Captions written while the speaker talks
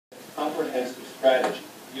comprehensive strategy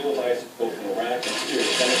to utilize isotopes in Iraq and Syria.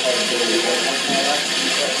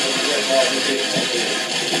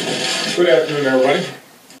 Good afternoon, everybody.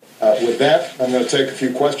 With that, I'm going to take a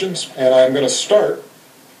few questions, and I'm going to start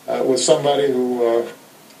with somebody who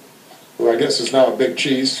I guess is now a big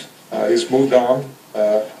cheese. He's moved on,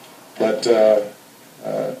 but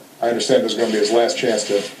I understand this is going to be his last chance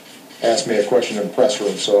to ask me a question in the press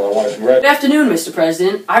room, so I want to congratulate. Good afternoon, Mr.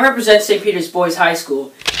 President. I represent St. Peter's Boys High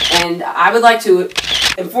School, and I would like to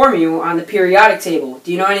inform you on the periodic table.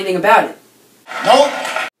 Do you know anything about it?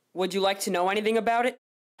 No. Would you like to know anything about it?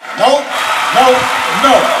 No. No.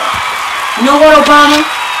 No. You know what, Obama?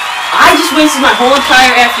 I just wasted my whole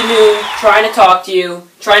entire afternoon trying to talk to you,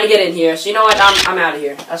 trying to get in here. So you know what? I'm out of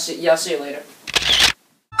here. I'll see you later.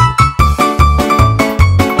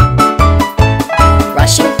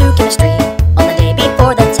 Rushing through chemistry on the day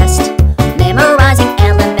before the test, memorizing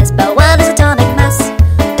elements, but what is atomic mass?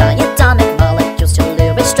 Diatomic molecules to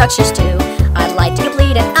Lewis structures too. I'd like to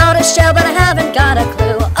complete an outer shell, but I haven't got a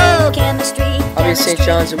clue. Oh, chemistry, I'll be at St.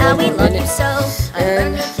 John's in how one we more love minute. you so.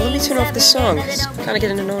 And let me turn off this song. It's kind of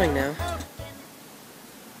getting annoying now.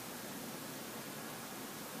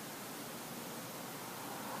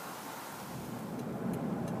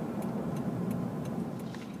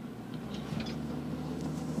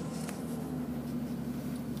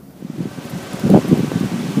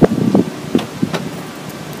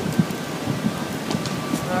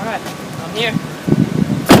 Alright, I'm here.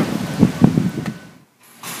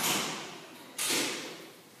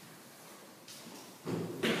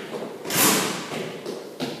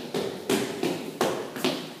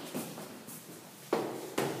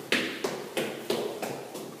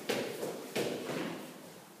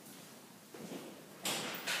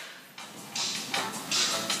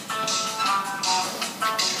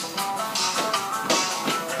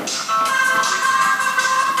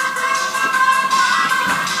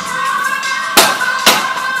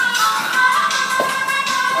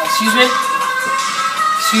 Excuse me?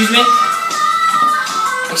 Excuse me?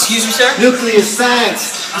 Excuse me, sir? Nuclear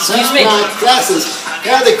science. Excuse me? Classes.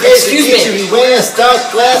 Now the crazy Excuse me? teacher be wearing dark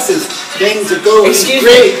glasses. Things are going Excuse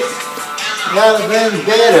great. Now they've been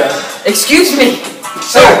better. Excuse me!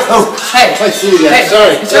 Sir. Oh. Hey! I see you guys. Hey,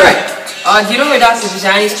 Sorry. it's alright. Do you know where Dr.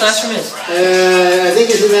 Pisani's classroom is? I think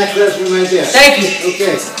it's in that classroom right there. Thank you!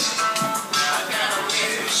 Okay.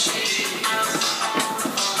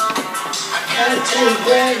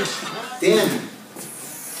 Damn.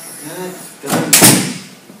 God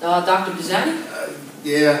damn. Dr. Pisani?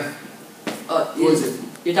 Yeah. Who is it?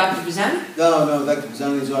 You're Dr. Pisani? No, Dr.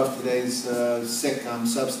 Pisani's off today. He's sick. I'm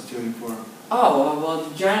substituting for him. Oh, well,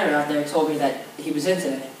 the janitor out there told me that he was in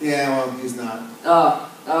today. Yeah, well, he's not.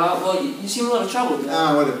 Well, you seem a little troubled.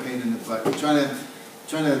 Ah, what a pain in the butt. I'm trying to,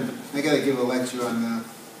 I gotta give a lecture on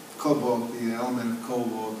cobalt, the element of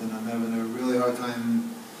cobalt, and I'm having a really hard time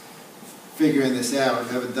figuring this out. I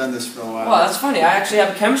haven't done this for a while. Well, that's funny. I actually have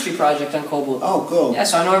a chemistry project on cobalt. Oh, cool. Yeah,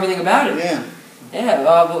 so I know everything about it. Yeah.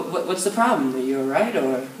 Yeah, what's the problem? Are you alright,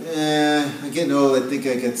 or? Yeah, I'm getting old. I think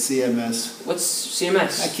I got CMS. What's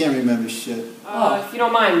CMS? I can't remember shit. If you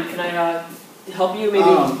don't mind, can I help you? Maybe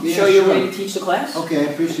yeah, show you a sure. way to teach the class? Okay, I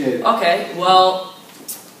appreciate it. Okay, well,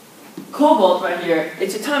 cobalt right here,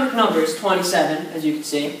 its atomic number is 27, as you can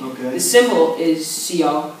see. Okay. The symbol is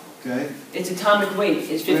CO. Okay. Its atomic weight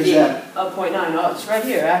is Where's that? 58.9. Oh, it's right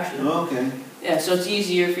here, actually. Oh, okay. Yeah, so it's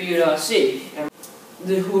easier for you to see.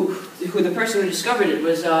 Who the person who discovered it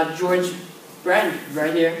was George Bren,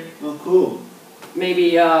 right here. Oh, cool.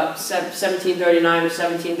 Maybe 1739 or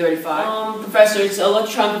 1735. Professor, its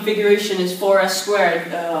electron configuration is 4s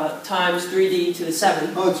squared times 3d to the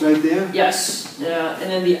 7. Oh, it's right there? Yes, and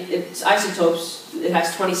then its isotopes, it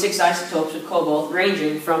has 26 isotopes of cobalt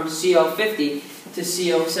ranging from CO50 to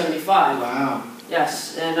CO75. Wow.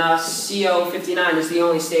 Yes, and CO59 is the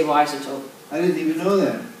only stable isotope. I didn't even know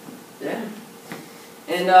that. Yeah.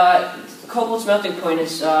 And cobalt's melting point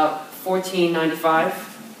is 1495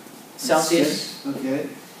 Celsius. Okay.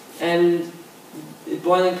 And the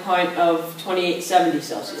boiling point of 2870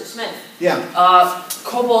 Celsius. Yeah.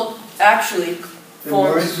 Cobalt actually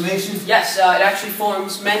More forms... information? Yes, it actually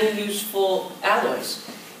forms many useful alloys.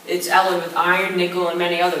 It's alloyed with iron, nickel, and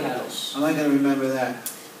many other metals. Am I going to remember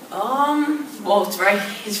that? Well, it's right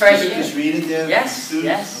here. Just read it there? Yes, Students?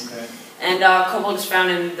 yes. Okay. And cobalt is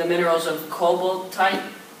found in the minerals of cobaltite,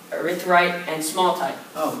 erythrite, and smaltite.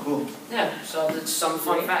 Oh, cool. Yeah, so that's some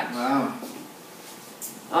fun facts. Wow.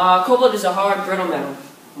 Cobalt is a hard, brittle metal.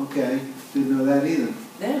 Okay. Didn't know that either.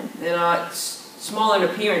 Yeah, and it's small in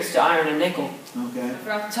appearance to iron and nickel. Okay. I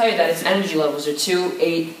forgot to tell you that its energy levels are 2,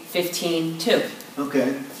 8, 15, 2.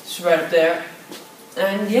 Okay. It's right up there.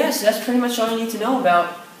 And yes, that's pretty much all you need to know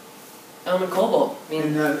about element cobalt. I mean,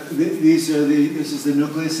 And this is the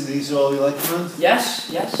nucleus, and these are all the electrons? yes.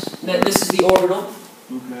 This is the orbital.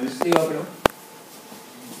 Okay. This is the orbital.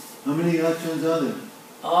 How many electrons are there?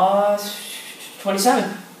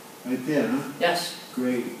 27. Right there, huh? Yes.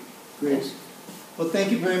 Great. Yes. Well,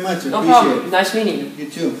 thank you very much. I No appreciate problem. Nice meeting you. it. You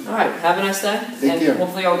too. All right. Have a nice day. Take and care.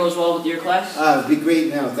 hopefully all goes well with your class. It'd be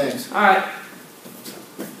great now, thanks. All right.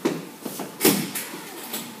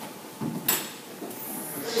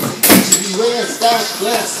 Beware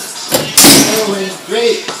Southwest, going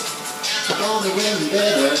great, only getting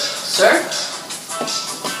better. Sir?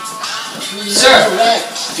 Sir. Rack,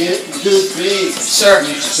 getting good grades. Sir.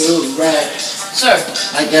 Good rack. Sir.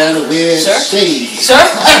 I gotta wear Sir? shades. Sir?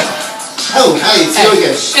 Oh, hi, it's you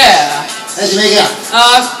again. Yeah. How'd you make out?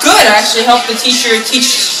 Good. I actually helped the teacher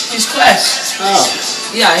teach his class. Oh,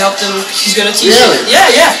 Yeah, I helped him. He's gonna teach Really? it.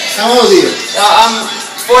 Yeah. how old are you? I'm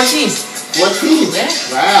 14. 14? Yeah.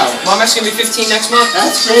 Wow, Mom actually gonna be 15 next month.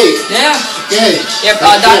 that's great. Yeah. Okay. Yep.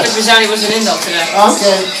 That's Dr. good. Pisani was in Indel today.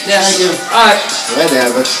 Okay, Yeah. thank you. All right.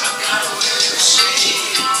 Whatever.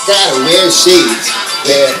 Gotta wear shades.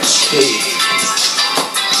 Wear shades.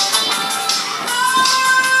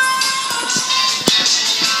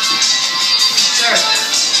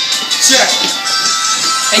 Sir.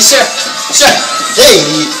 Hey, sir. Sir. Hey,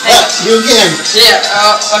 you again. Yeah.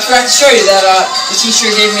 I forgot to show you that the teacher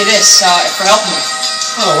gave me this for helping me.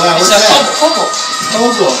 Oh, wow, It's what's a that? cobalt.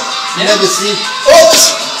 Cobalt. You Yeah. never see. Oops.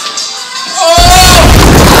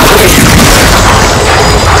 Oh!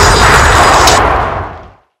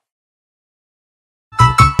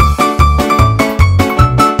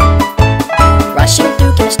 Rushing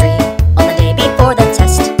through chemistry on the day before the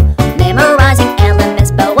test, memorizing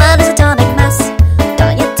elements, but what is atomic mass?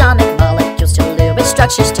 Diatomic molecules to Lewis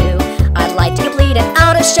structures too. I'd like to complete an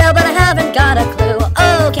outer shell, but I haven't got a clue.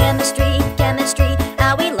 Oh, chemistry, chemistry,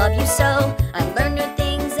 how we love you so. I learned